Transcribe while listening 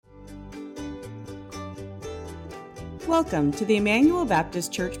Welcome to the Emmanuel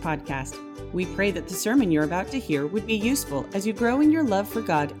Baptist Church podcast. We pray that the sermon you're about to hear would be useful as you grow in your love for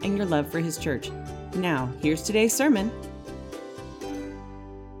God and your love for His church. Now, here's today's sermon.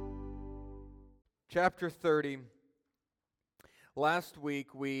 Chapter 30. Last week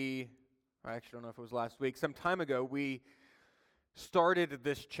I actually don't know if it was last week, some time ago, we started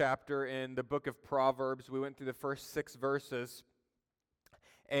this chapter in the book of Proverbs. We went through the first 6 verses,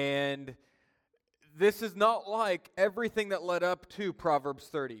 and this is not like everything that led up to Proverbs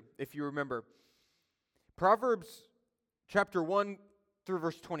 30, if you remember. Proverbs chapter 1 through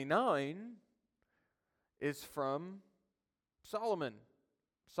verse 29 is from Solomon.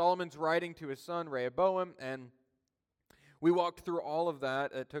 Solomon's writing to his son Rehoboam, and we walked through all of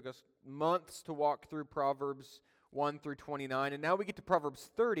that. It took us months to walk through Proverbs 1 through 29, and now we get to Proverbs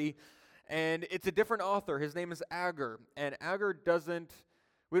 30, and it's a different author. His name is Agur, and Agur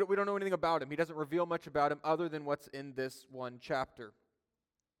we don't know anything about him. He doesn't reveal much about him other than what's in this one chapter.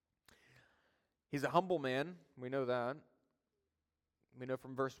 He's a humble man. We know that. We know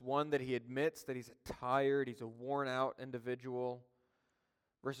from verse 1 that he admits that he's tired, he's a worn-out individual.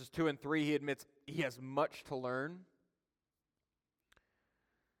 Verses 2 and 3, he admits he has much to learn.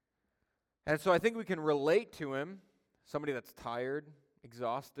 And so I think we can relate to him, somebody that's tired,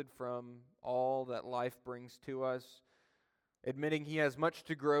 exhausted from all that life brings to us, admitting he has much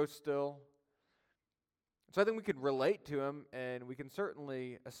to grow still. So I think we can relate to him, and we can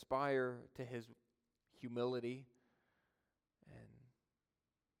certainly aspire to his humility and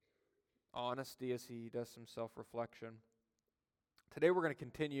honesty as he does some self-reflection. Today we're going to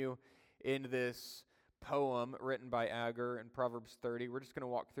continue in this poem written by Agur in Proverbs 30. We're just going to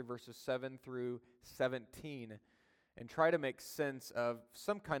walk through verses 7 through 17 and try to make sense of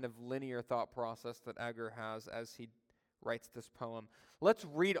some kind of linear thought process that Agur has as he writes this poem. Let's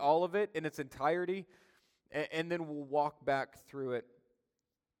read all of it in its entirety, and then we'll walk back through it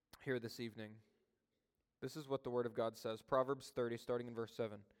here this evening. This is what the Word of God says. Proverbs 30, starting in verse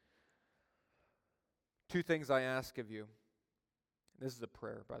 7. 2 things I ask of you. This is a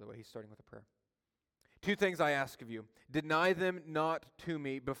prayer, by the way. He's starting with a prayer. 2 things I ask of you. Deny them not to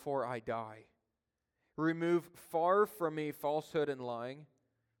me before I die. Remove far from me falsehood and lying.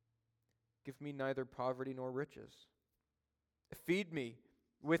 Give me neither poverty nor riches. Feed me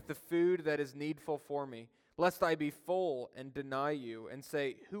with the food that is needful for me, lest I be full and deny you and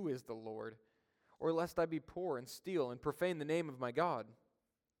say, who is the Lord? Or lest I be poor and steal and profane the name of my God.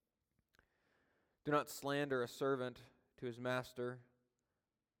 Do not slander a servant to his master,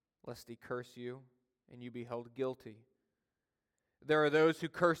 lest he curse you and you be held guilty. There are those who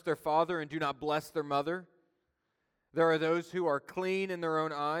curse their father and do not bless their mother. There are those who are clean in their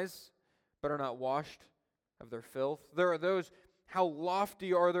own eyes, but are not washed of their filth. There are those, how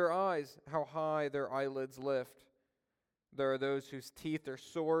lofty are their eyes, how high their eyelids lift. There are those whose teeth are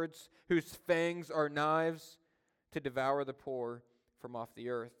swords, whose fangs are knives, to devour the poor from off the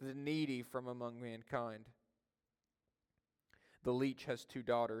earth, the needy from among mankind. The leech has 2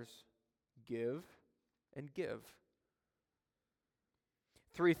 daughters, give and give.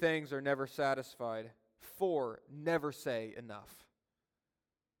 3 things are never satisfied, 4 never say enough.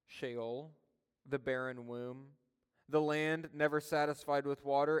 Sheol, the barren womb, the land never satisfied with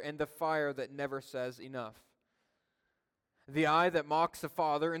water, and the fire that never says enough. The eye that mocks a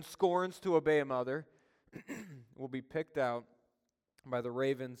father and scorns to obey a mother will be picked out by the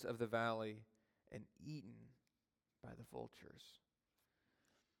ravens of the valley and eaten by the vultures.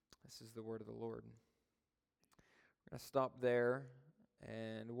 This is the word of the Lord. We're going to stop there,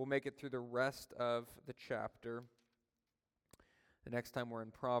 and we'll make it through the rest of the chapter the next time we're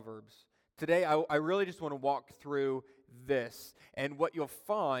in Proverbs. Today, I really just want to walk through this, and what you'll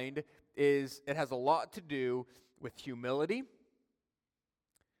find is it has a lot to do with humility,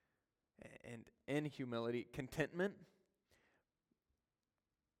 and in humility, contentment,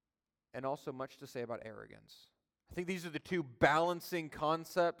 and also much to say about arrogance. I think these are the 2 balancing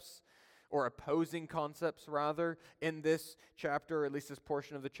concepts, or opposing concepts rather, in this chapter, or at least this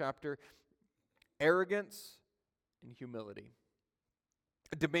portion of the chapter. Arrogance and humility.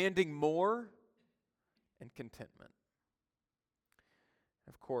 Demanding more and contentment.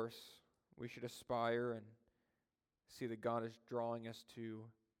 Of course, we should aspire and see that God is drawing us to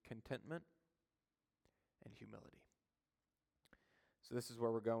contentment and humility. So this is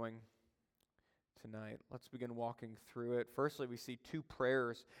where we're going tonight. Let's begin walking through it. Firstly, we see 2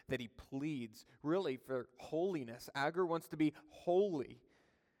 prayers that he pleads, really for holiness. Agur wants to be holy,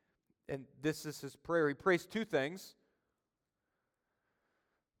 and this is his prayer. He prays 2 things.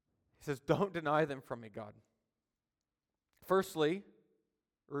 He says, don't deny them from me, God. Firstly,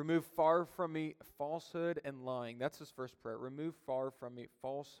 Remove far from me falsehood and lying. That's his first prayer. Remove far from me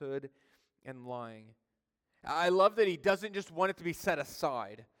falsehood and lying. I love that he doesn't just want it to be set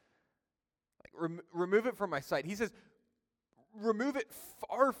aside. Like, remove it from my sight. He says, remove it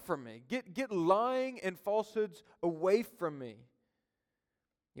far from me. Get lying and falsehoods away from me.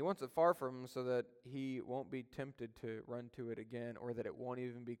 He wants it far from him so that he won't be tempted to run to it again, or that it won't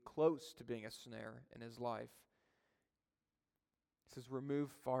even be close to being a snare in his life. He says, remove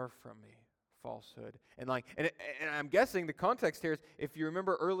far from me falsehood and lying. And I'm guessing the context here is, if you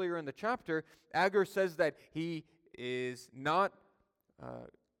remember earlier in the chapter, Agur says that he is not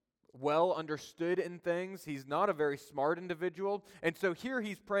well understood in things. He's not a very smart individual. And so here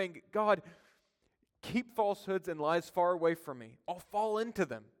he's praying, God, keep falsehoods and lies far away from me. I'll fall into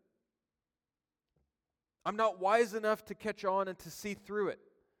them. I'm not wise enough to catch on and to see through it.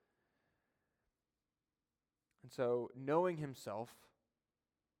 And so, knowing himself,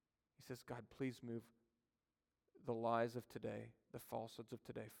 he says, God, please move the lies of today, the falsehoods of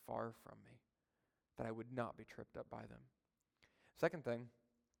today, far from me, that I would not be tripped up by them. Second thing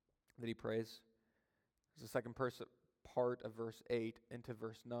that he prays is the second part of verse 8 into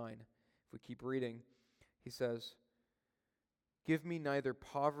verse 9. If we keep reading, he says, give me neither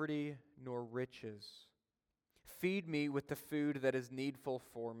poverty nor riches. Feed me with the food that is needful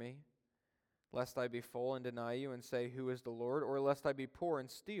for me, lest I be full and deny you and say, who is the Lord? Or lest I be poor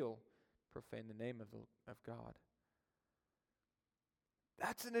and steal, profane the name of God.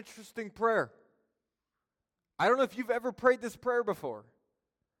 That's an interesting prayer. I don't know if you've ever prayed this prayer before.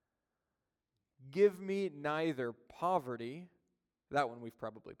 Give me neither poverty, that one we've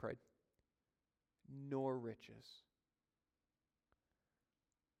probably prayed, nor riches.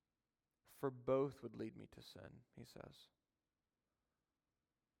 For both would lead me to sin, he says.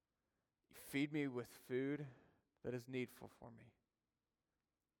 Feed me with food that is needful for me.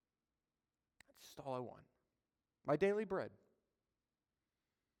 That's just all I want. My daily bread.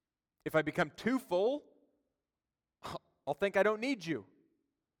 If I become too full, I'll think I don't need you.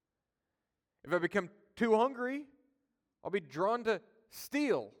 If I become too hungry, I'll be drawn to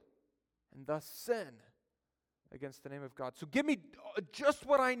steal and thus sin against the name of God. So give me just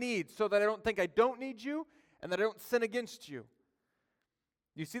what I need so that I don't think I don't need you and that I don't sin against you.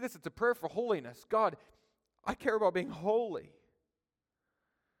 You see this? It's a prayer for holiness. God, I care about being holy.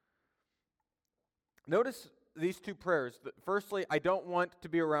 Notice these two prayers. Firstly, I don't want to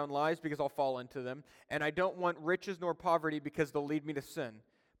be around lies because I'll fall into them. And I don't want riches nor poverty because they'll lead me to sin.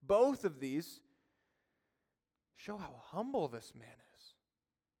 Both of these show how humble this man is.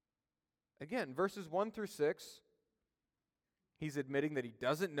 Again, verses 1 through 6, he's admitting that he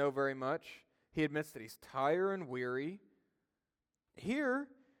doesn't know very much. He admits that he's tired and weary. Here,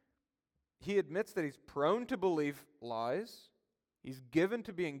 he admits that he's prone to believe lies. He's given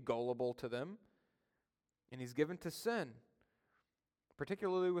to being gullible to them. And he's given to sin,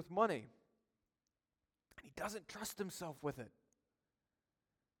 particularly with money. And he doesn't trust himself with it.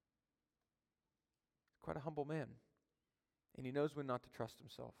 Quite a humble man. And he knows when not to trust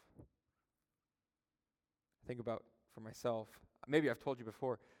himself. Think about for myself. Maybe I've told you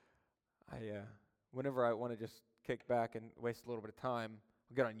before. Whenever I want to just kick back and waste a little bit of time,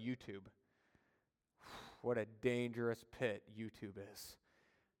 I'll get on YouTube. What a dangerous pit YouTube is.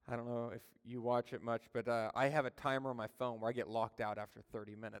 I don't know if you watch it much, but I have a timer on my phone where I get locked out after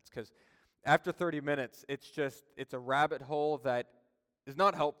 30 minutes. Because after 30 minutes, it's a rabbit hole that is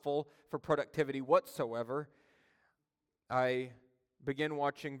not helpful for productivity whatsoever. I begin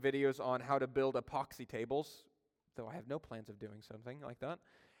watching videos on how to build epoxy tables, though I have no plans of doing something like that.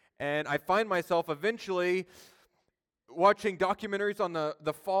 And I find myself eventually watching documentaries on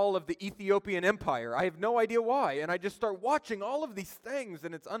the fall of the Ethiopian Empire. I have no idea why. And I just start watching all of these things,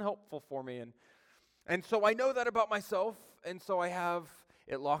 and it's unhelpful for me. And so I know that about myself, and so I have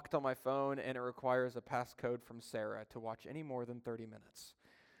it locked on my phone, and it requires a passcode from Sarah to watch any more than 30 minutes.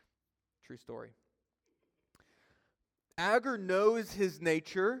 True story. Agur knows his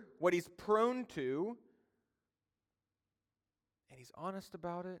nature, what he's prone to, and he's honest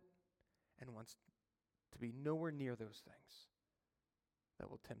about it, and wants to be nowhere near those things that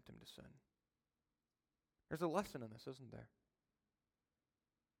will tempt him to sin. There's a lesson in this, isn't there?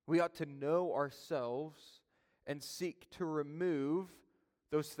 We ought to know ourselves and seek to remove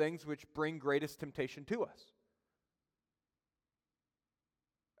those things which bring greatest temptation to us.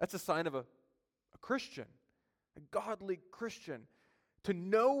 That's a sign of a Christian, a godly Christian. To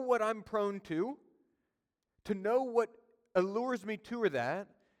know what I'm prone to know what allures me to or that,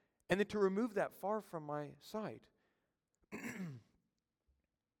 and then to remove that far from my sight. If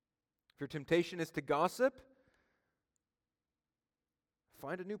your temptation is to gossip,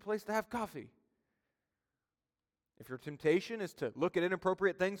 find a new place to have coffee. If your temptation is to look at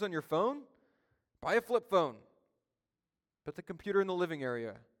inappropriate things on your phone, buy a flip phone. Put the computer in the living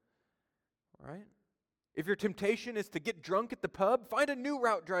area. Right? If your temptation is to get drunk at the pub, find a new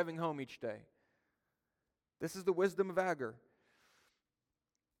route driving home each day. This is the wisdom of Agur.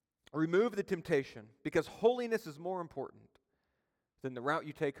 Remove the temptation, because holiness is more important than the route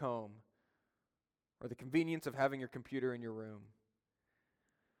you take home or the convenience of having your computer in your room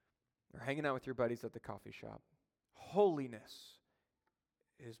or hanging out with your buddies at the coffee shop. Holiness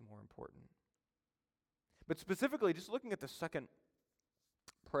is more important. But specifically, just looking at the second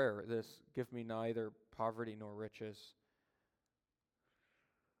prayer, this give me neither poverty nor riches.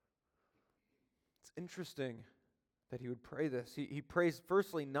 It's interesting that he would pray this. He prays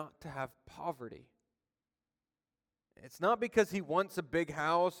firstly not to have poverty. It's not because he wants a big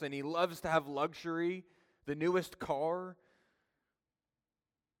house and he loves to have luxury, the newest car.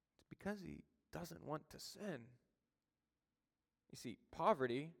 It's because he doesn't want to sin. You see,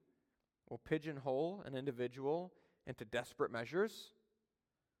 poverty will pigeonhole an individual into desperate measures,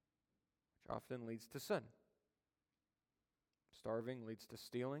 which often leads to sin. Starving leads to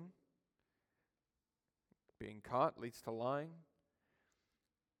stealing. Being caught leads to lying.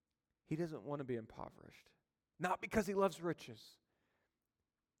 He doesn't want to be impoverished. Not because he loves riches,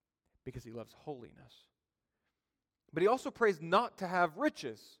 because he loves holiness. But he also prays not to have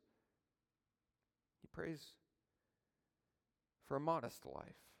riches. He prays for a modest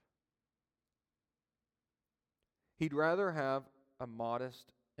life. He'd rather have a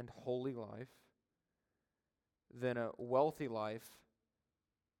modest and holy life than a wealthy life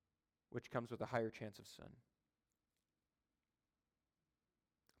which comes with a higher chance of sin.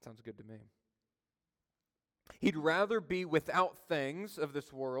 Sounds good to me. He'd rather be without things of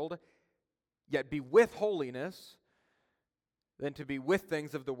this world, yet be with holiness, than to be with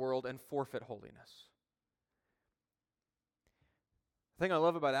things of the world and forfeit holiness. The thing I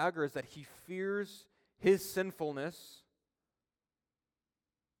love about Agur is that he fears his sinfulness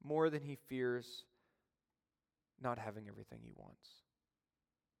more than he fears not having everything he wants.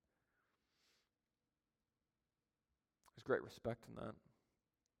 There's great respect in that.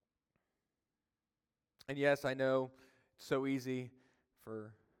 And yes, I know it's so easy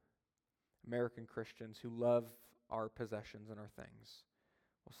for American Christians who love our possessions and our things.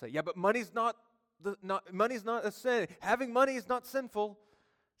 We'll say, yeah, but money's not a sin. Having money is not sinful.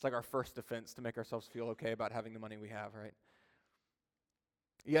 It's like our first defense to make ourselves feel okay about having the money we have, right?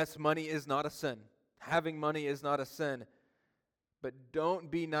 Yes, money is not a sin. Having money is not a sin. But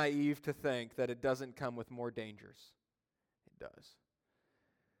don't be naive to think that it doesn't come with more dangers. It does.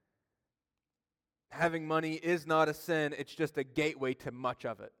 Having money is not a sin. It's just a gateway to much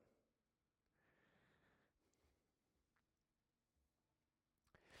of it.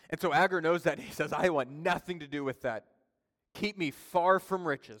 And so Agur knows that. He says, I want nothing to do with that. Keep me far from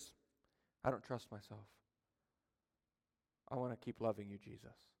riches. I don't trust myself. I want to keep loving you, Jesus.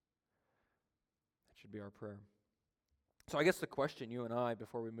 That should be our prayer. So I guess the question, you and I,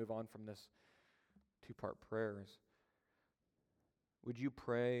 before we move on from this two-part prayer is, would you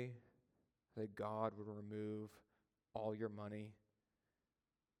pray that God would remove all your money,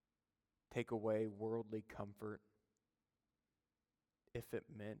 take away worldly comfort, if it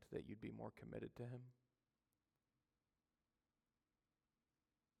meant that you'd be more committed to Him?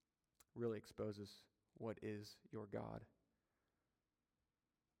 Really exposes what is your God.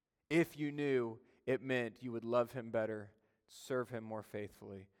 If you knew it meant you would love Him better, serve Him more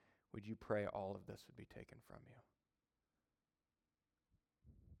faithfully, would you pray all of this would be taken from you?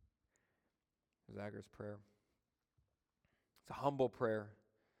 Agur's prayer. It's a humble prayer.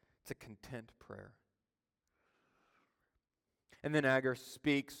 It's a content prayer. And then Agur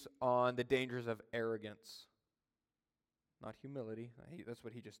speaks on the dangers of arrogance, not humility. That's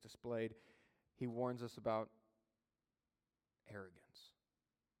what he just displayed. He warns us about arrogance.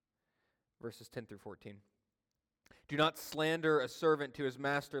 Verses 10 through 14. Do not slander a servant to his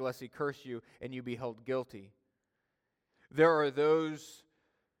master, lest he curse you and you be held guilty. There are those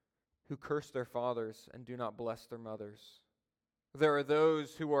who curse their fathers and do not bless their mothers. There are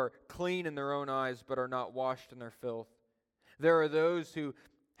those who are clean in their own eyes but are not washed in their filth. There are those who,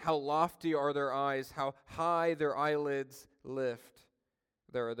 how lofty are their eyes, how high their eyelids lift.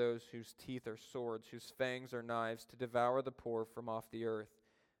 There are those whose teeth are swords, whose fangs are knives, to devour the poor from off the earth,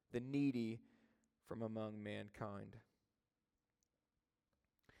 the needy from among mankind.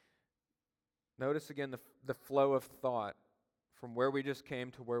 Notice again the flow of thought from where we just came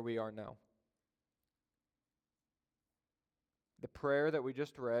to where we are now. The prayer that we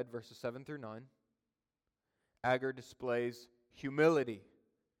just read, verses 7 through 9, Agur displays humility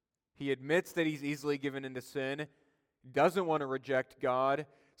He admits that he's easily given into sin, doesn't want to reject God,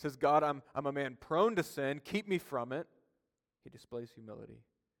 says, God, I'm a man prone to sin, keep me from it. He displays humility.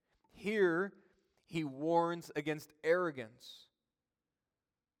 Here, he warns against arrogance,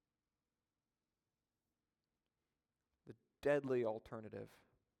 the deadly alternative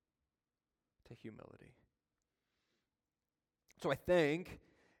to humility. So I think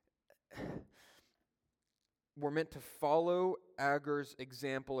we're meant to follow Agur's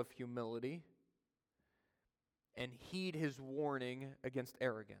example of humility and heed his warning against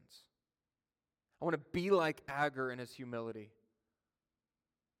arrogance. I want to be like Agur in his humility,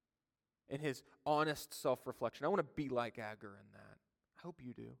 in his honest self-reflection. I want to be like Agur in that. I hope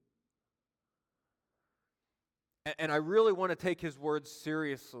you do. And I really want to take his words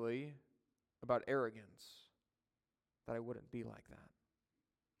seriously about arrogance, that I wouldn't be like that.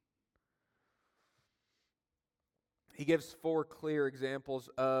 He gives 4 clear examples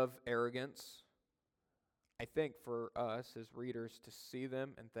of arrogance, I think, for us as readers to see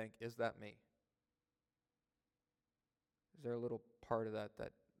them and think, is that me? Is there a little part of that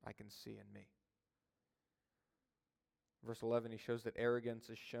I can see in me? Verse 11, he shows that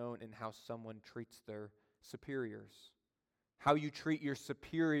arrogance is shown in how someone treats their superiors. How you treat your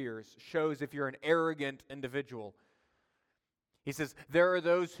superiors shows if you're an arrogant individual. He says, there are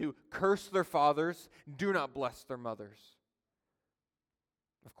those who curse their fathers, do not bless their mothers.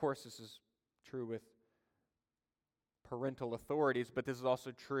 Of course, this is true with parental authorities, but this is also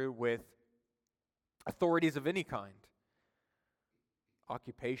true with authorities of any kind.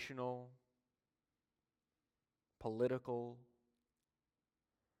 Occupational, political.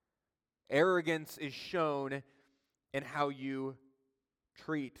 Arrogance is shown in how you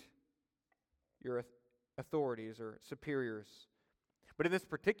treat your authorities or superiors. But in this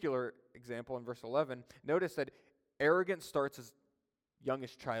particular example in verse 11, notice that arrogance starts as young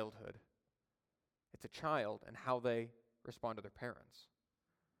as childhood. It's a child and how they respond to their parents.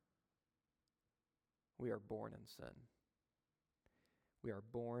 We are born in sin. We are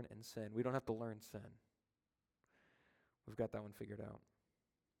born in sin. We don't have to learn sin. We've got that one figured out.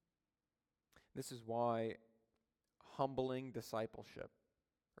 This is why humbling discipleship,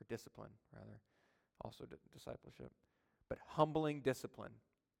 or discipline rather, also discipleship, but humbling discipline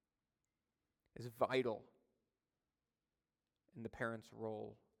is vital in the parent's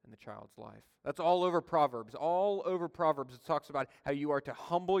role in the child's life. That's all over Proverbs. All over Proverbs it talks about how you are to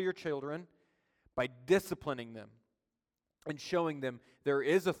humble your children by disciplining them and showing them there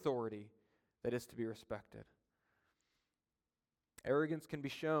is authority that is to be respected. Arrogance can be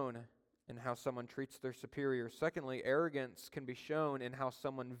shown in how someone treats their superiors. Secondly, arrogance can be shown in how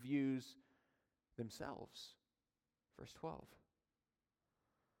someone views themselves. Verse 12.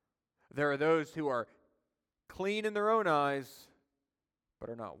 There are those who are clean in their own eyes, but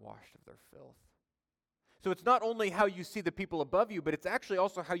are not washed of their filth. So it's not only how you see the people above you, but it's actually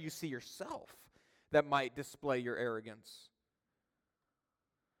also how you see yourself that might display your arrogance.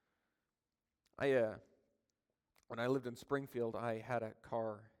 When I lived in Springfield, I had a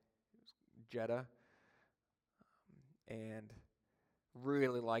car, Jetta, and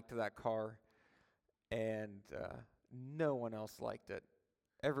really liked that car, and no one else liked it.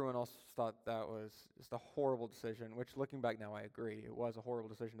 Everyone else thought that was just a horrible decision, which looking back now, I agree. It was a horrible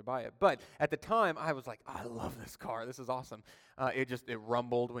decision to buy it. But at the time, I was like, I love this car. This is awesome. It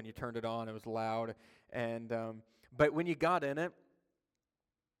rumbled when you turned it on. It was loud. And but when you got in it,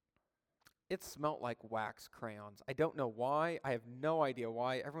 it smelled like wax crayons. I don't know why. I have no idea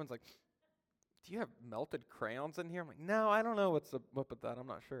why. Everyone's like, do you have melted crayons in here? I'm like, no, I don't know what's up with that. I'm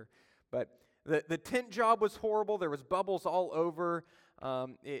not sure. But the tint job was horrible. There was bubbles all over.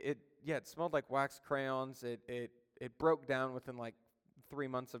 It smelled like wax crayons. It broke down within like 3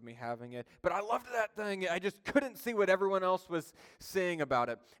 months of me having it. But I loved that thing. I just couldn't see what everyone else was saying about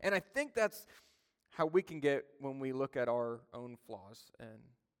it. And I think that's how we can get when we look at our own flaws and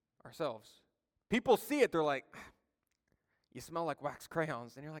ourselves. People see it, they're like, you smell like wax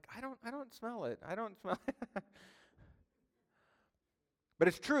crayons. And you're like, I don't smell it. I don't smell it. But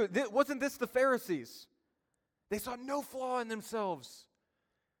it's true. Wasn't this the Pharisees? They saw no flaw in themselves.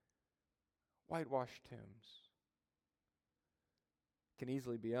 Whitewashed tombs. Can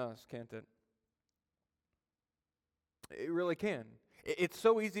easily be us, can't it? It really can. It's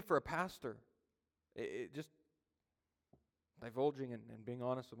so easy for a pastor. It just divulging and being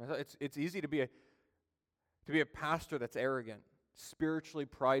honest with myself. It's easy to be a pastor that's arrogant, spiritually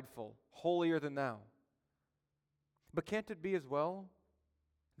prideful, holier than thou. But can't it be as well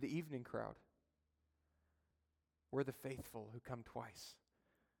the evening crowd? We're the faithful who come twice.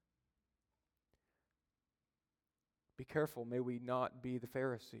 Be careful, may we not be the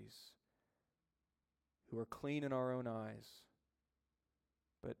Pharisees who are clean in our own eyes,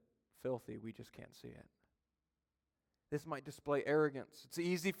 but filthy, we just can't see it. This might display arrogance. It's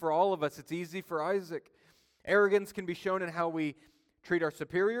easy for all of us. It's easy for Isaac. Arrogance can be shown in how we treat our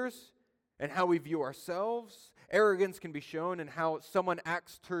superiors and how we view ourselves. Arrogance can be shown in how someone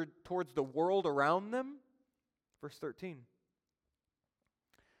acts towards the world around them. Verse 13.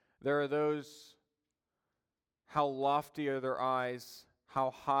 There are those, how lofty are their eyes,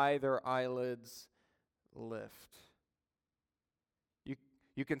 how high their eyelids lift.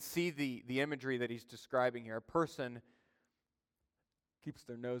 You can see the imagery that he's describing here. A person keeps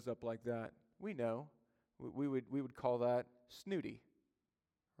their nose up like that. We know. We would call that snooty,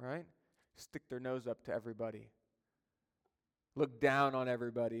 right? Stick their nose up to everybody. Look down on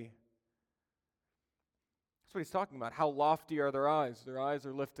everybody. That's what he's talking about. How lofty are their eyes? Their eyes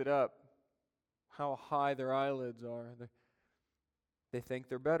are lifted up. How high their eyelids are. They think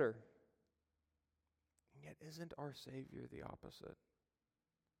they're better. And yet isn't our Savior the opposite?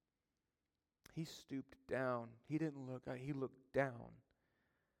 He stooped down. He didn't look up. He looked down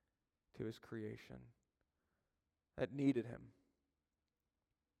to his creation that needed him.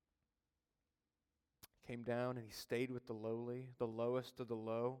 Came down and he stayed with the lowly, the lowest of the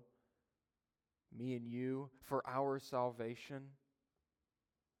low, me and you, for our salvation.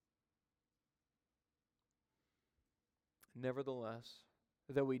 Nevertheless,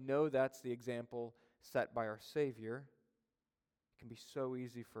 though we know that's the example set by our Savior, it can be so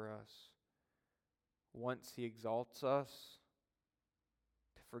easy for us, once he exalts us,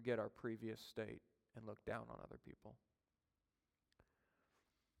 to forget our previous state and look down on other people.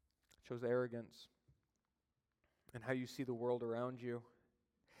 It shows arrogance and how you see the world around you.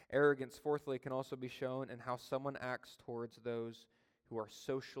 Arrogance, fourthly, can also be shown in how someone acts towards those who are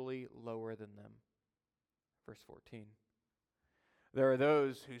socially lower than them. Verse 14. There are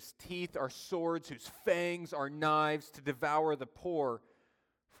those whose teeth are swords, whose fangs are knives, to devour the poor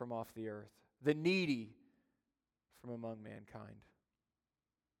from off the earth, the needy from among mankind.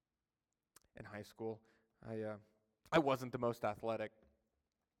 In high school, I wasn't the most athletic.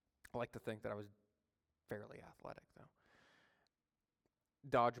 I like to think that I was fairly athletic, though.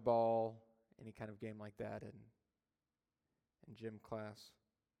 Dodgeball, any kind of game like that in gym class.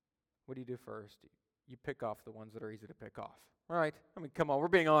 What do you do first? You pick off the ones that are easy to pick off. All right? I mean, come on, we're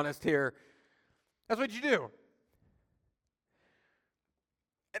being honest here. That's what you do.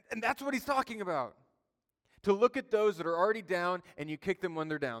 And that's what he's talking about. To look at those that are already down and you kick them when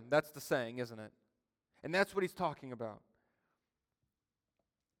they're down. That's the saying, isn't it? And that's what he's talking about.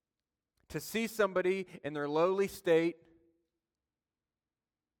 To see somebody in their lowly state,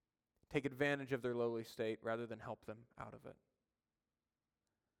 take advantage of their lowly state rather than help them out of it.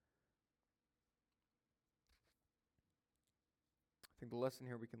 I think the lesson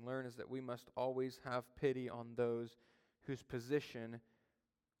here we can learn is that we must always have pity on those whose position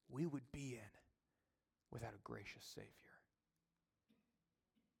we would be in without a gracious Savior.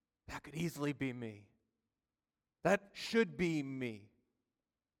 That could easily be me. That should be me.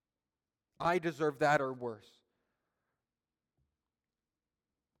 I deserve that or worse.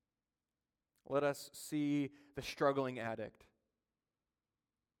 Let us see the struggling addict,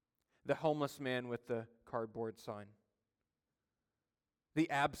 the homeless man with the cardboard sign, the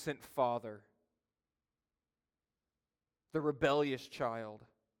absent father, the rebellious child.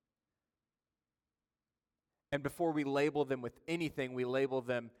 And before we label them with anything, we label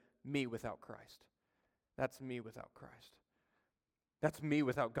them me without Christ. That's me without Christ. That's me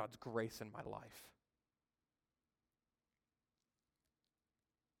without God's grace in my life.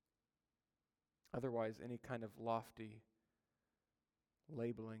 Otherwise, any kind of lofty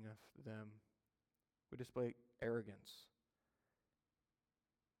labeling of them would display arrogance.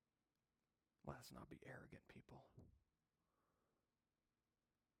 Let us not be arrogant people.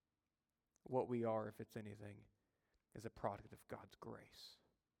 What we are, if it's anything, is a product of God's grace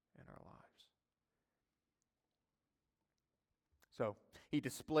in our lives. So, he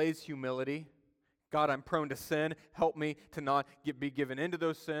displays humility. God, I'm prone to sin. Help me to not be given into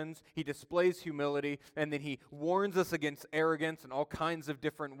those sins. He displays humility, and then he warns us against arrogance and all kinds of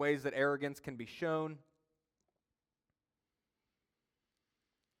different ways that arrogance can be shown.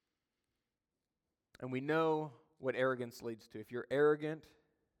 And we know what arrogance leads to. If you're arrogant,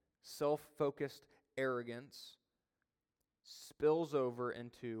 self-focused arrogance spills over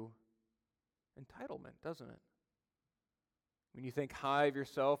into entitlement, doesn't it? When you think high of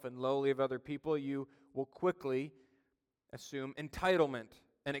yourself and lowly of other people, you will quickly assume entitlement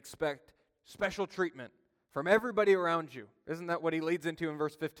and expect special treatment from everybody around you. Isn't that what he leads into in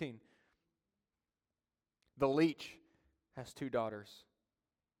verse 15? The leech has 2 daughters.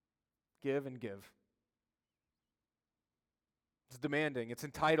 Give and give. It's demanding. It's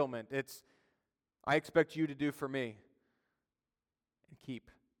entitlement. It's, I expect you to do for me. And keep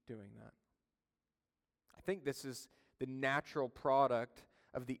doing that. I think this is the natural product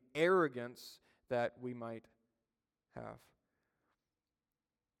of the arrogance that we might have.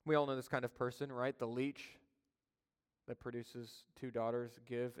 We all know this kind of person, right? The leech that produces 2 daughters,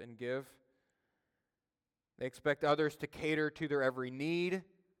 give and give. They expect others to cater to their every need.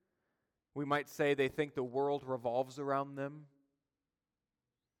 We might say they think the world revolves around them.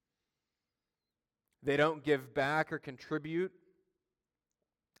 They don't give back or contribute.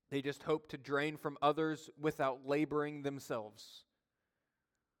 They just hope to drain from others without laboring themselves.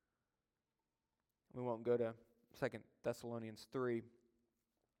 We won't go to 2 Thessalonians 3.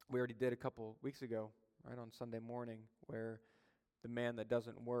 We already did a couple weeks ago, right on Sunday morning, where the man that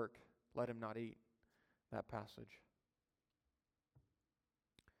doesn't work, let him not eat. That passage.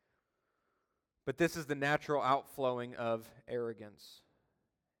 But this is the natural outflowing of arrogance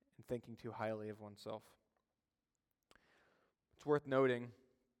and thinking too highly of oneself. It's worth noting,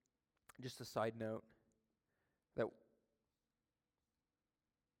 just a side note, that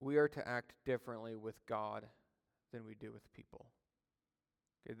we are to act differently with God than we do with people.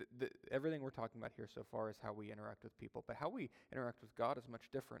 Okay, everything we're talking about here so far is how we interact with people, but how we interact with God is much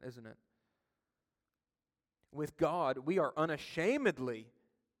different, isn't it? With God, we are unashamedly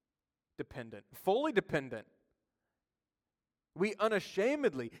dependent, fully dependent. We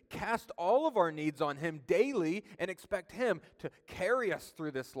unashamedly cast all of our needs on Him daily and expect Him to carry us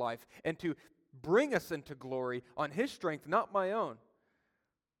through this life and to bring us into glory on His strength, not my own.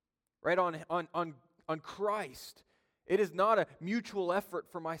 Right, on Christ. It is not a mutual effort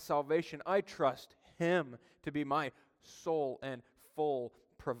for my salvation. I trust Him to be my sole and full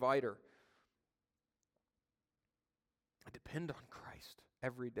provider. I depend on Christ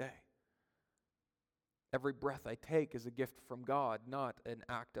every day. Every breath I take is a gift from God, not an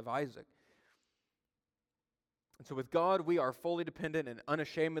act of Isaac. And so with God, we are fully dependent and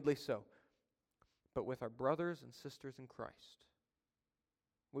unashamedly so. But with our brothers and sisters in Christ,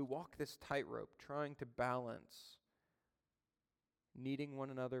 we walk this tightrope trying to balance needing one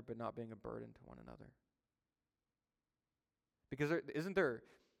another but not being a burden to one another. Because isn't there,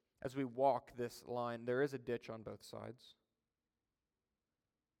 as we walk this line, there is a ditch on both sides.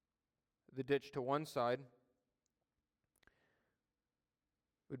 The ditch to one side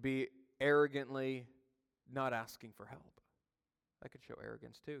would be arrogantly not asking for help. That could show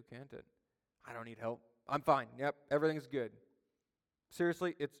arrogance too, can't it? I don't need help. I'm fine. Yep, everything's good.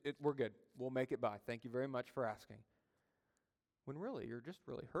 Seriously, we're good. We'll make it by. Thank you very much for asking. When really, you're just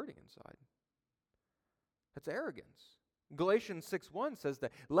really hurting inside. That's arrogance. Galatians 6:1 says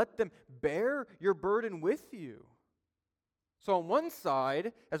that, let them bear your burden with you. So on one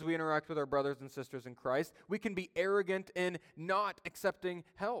side, as we interact with our brothers and sisters in Christ, we can be arrogant in not accepting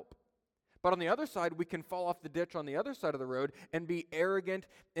help. But on the other side, we can fall off the ditch on the other side of the road and be arrogant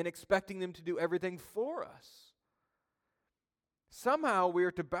in expecting them to do everything for us. Somehow we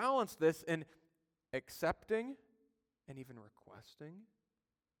are to balance this in accepting and even requesting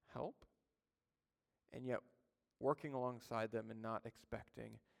help, and yet working alongside them and not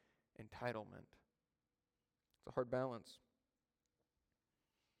expecting entitlement. It's a hard balance.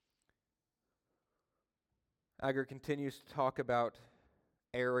 Agur continues to talk about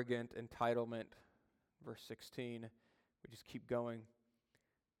arrogant entitlement. Verse 16, we just keep going.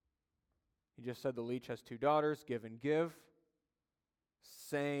 He just said the leech has 2 daughters, give and give.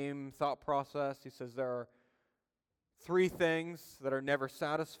 Same thought process. He says there are 3 things that are never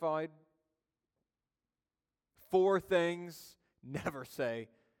satisfied. 4 things never say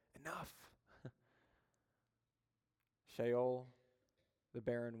enough. Sheol, the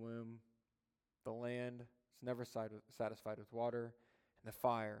barren womb, the land is never satisfied with water, and the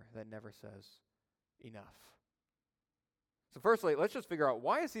fire that never says enough. So firstly, let's just figure out,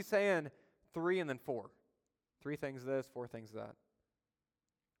 why is he saying 3 and then 4? 3 things this, 4 things that.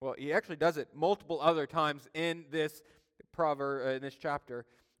 Well, he actually does it multiple other times in this proverb, in this chapter.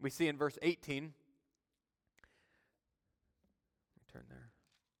 We see in verse 18. Let me turn there.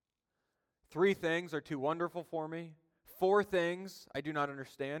 3 things are too wonderful for me. 4 things I do not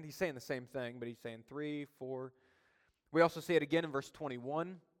understand. He's saying the same thing, but he's saying 3, 4. We also see it again in verse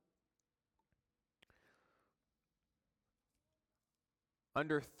 21.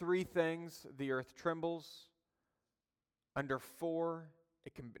 Under 3 things the earth trembles. Under 4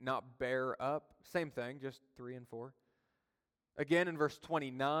 it can not bear up. Same thing, just 3 and 4. Again in verse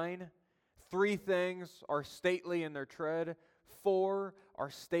 29, 3 things are stately in their tread, 4 are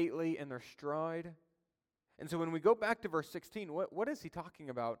stately in their stride. And so when we go back to verse 16, what is he talking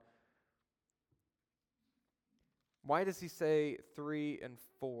about? Why does he say 3 and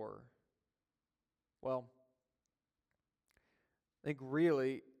 4? Well, I think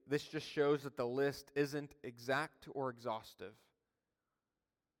really this just shows that the list isn't exact or exhaustive.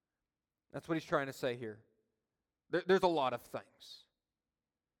 That's what he's trying to say here. There's a lot of things.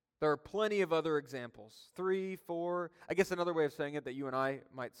 There are plenty of other examples. 3, 4. I guess another way of saying it that you and I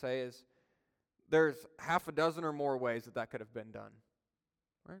might say is there's half a dozen or more ways that could have been done.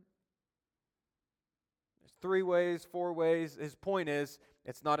 Right? There's 3 ways, 4 ways. His point is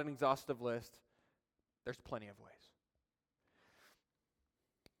it's not an exhaustive list. There's plenty of ways.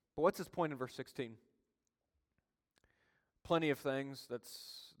 But what's his point in verse 16? Plenty of things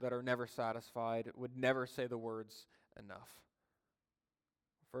that are never satisfied, would never say the words enough.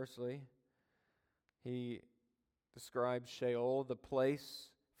 Firstly, he describes Sheol, the place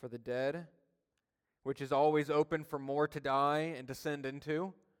for the dead, which is always open for more to die and descend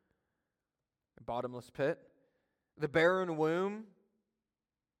into, a bottomless pit. The barren womb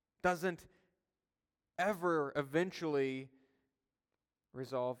doesn't ever eventually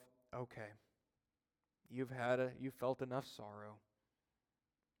resolve, okay, you've felt enough sorrow.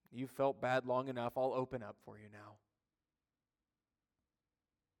 You've felt bad long enough. I'll open up for you now.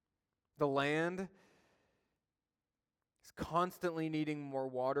 The land is constantly needing more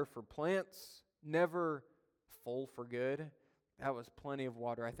water for plants, never full for good. That was plenty of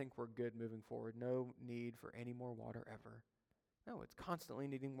water. I think we're good moving forward. No need for any more water ever. No, it's constantly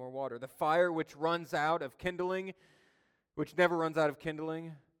needing more water. The fire which runs out of kindling, which never runs out of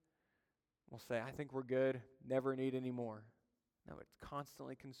kindling, we'll say, I think we're good. Never need any more. No, it's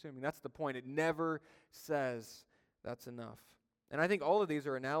constantly consuming. That's the point. It never says that's enough. And I think all of these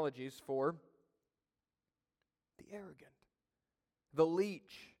are analogies for the arrogant, the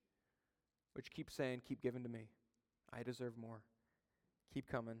leech, which keeps saying, keep giving to me. I deserve more. Keep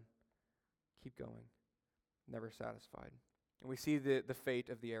coming. Keep going. Never satisfied. And we see the fate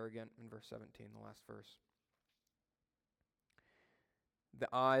of the arrogant in verse 17, the last verse. The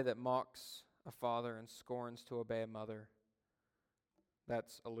eye that mocks a father and scorns to obey a mother.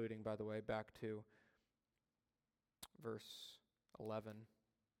 That's alluding, by the way, back to verse 11,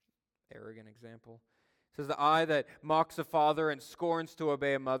 arrogant example. It says, the eye that mocks a father and scorns to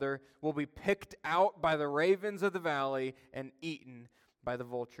obey a mother will be picked out by the ravens of the valley and eaten by the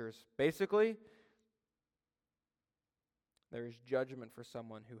vultures. Basically, there is judgment for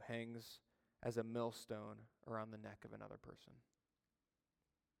someone who hangs as a millstone around the neck of another person.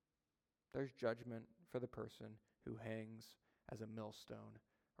 There's judgment for the person who hangs as a millstone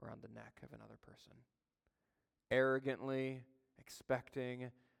around the neck of another person. Arrogantly expecting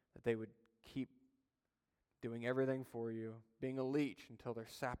that they would keep doing everything for you, being a leech until they're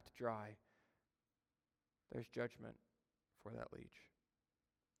sapped dry. There's judgment for that leech.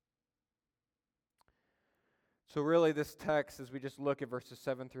 So really this text, as we just look at verses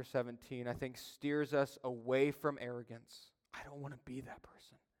 7 through 17, I think steers us away from arrogance. I don't want to be that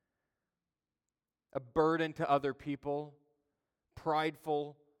person. A burden to other people,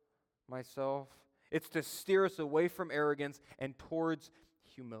 prideful myself. It's to steer us away from arrogance and towards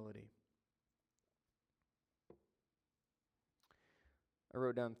humility. I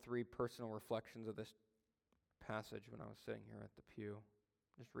wrote down 3 personal reflections of this passage when I was sitting here at the pew.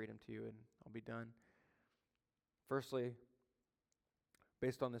 Just read them to you and I'll be done. Firstly,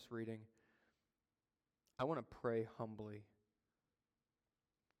 based on this reading, I want to pray humbly,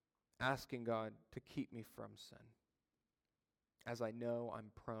 asking God to keep me from sin, as I know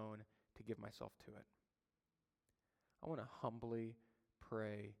I'm prone to give myself to it. I want to humbly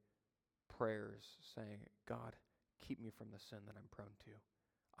pray prayers saying, God, keep me from the sin that I'm prone to.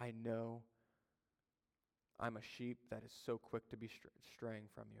 I know I'm a sheep that is so quick to be straying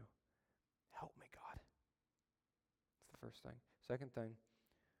from you. Help me, God. That's the first thing. Second thing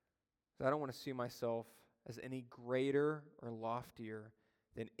is I don't want to see myself as any greater or loftier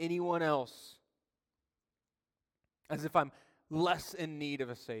than anyone else, as if I'm less in need of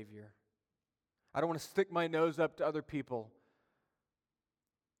a Savior. I don't want to stick my nose up to other people.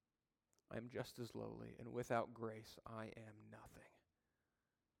 I am just as lowly, and without grace, I am nothing.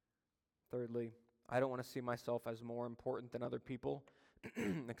 Thirdly, I don't want to see myself as more important than other people,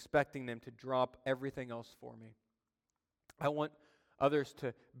 expecting them to drop everything else for me. I want others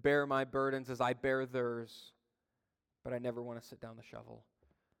to bear my burdens as I bear theirs, but I never want to sit down the shovel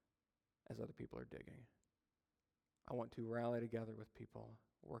as other people are digging. I want to rally together with people,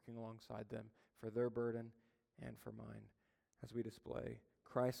 working alongside them for their burden and for mine, as we display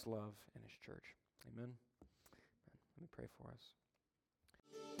Christ's love in His church. Amen. Let me pray for us.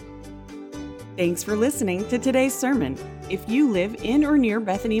 Thanks for listening to today's sermon. If you live in or near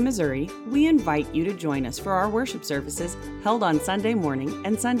Bethany, Missouri, we invite you to join us for our worship services held on Sunday morning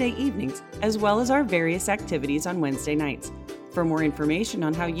and Sunday evenings, as well as our various activities on Wednesday nights. For more information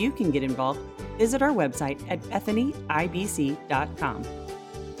on how you can get involved, visit our website at bethanyibc.com.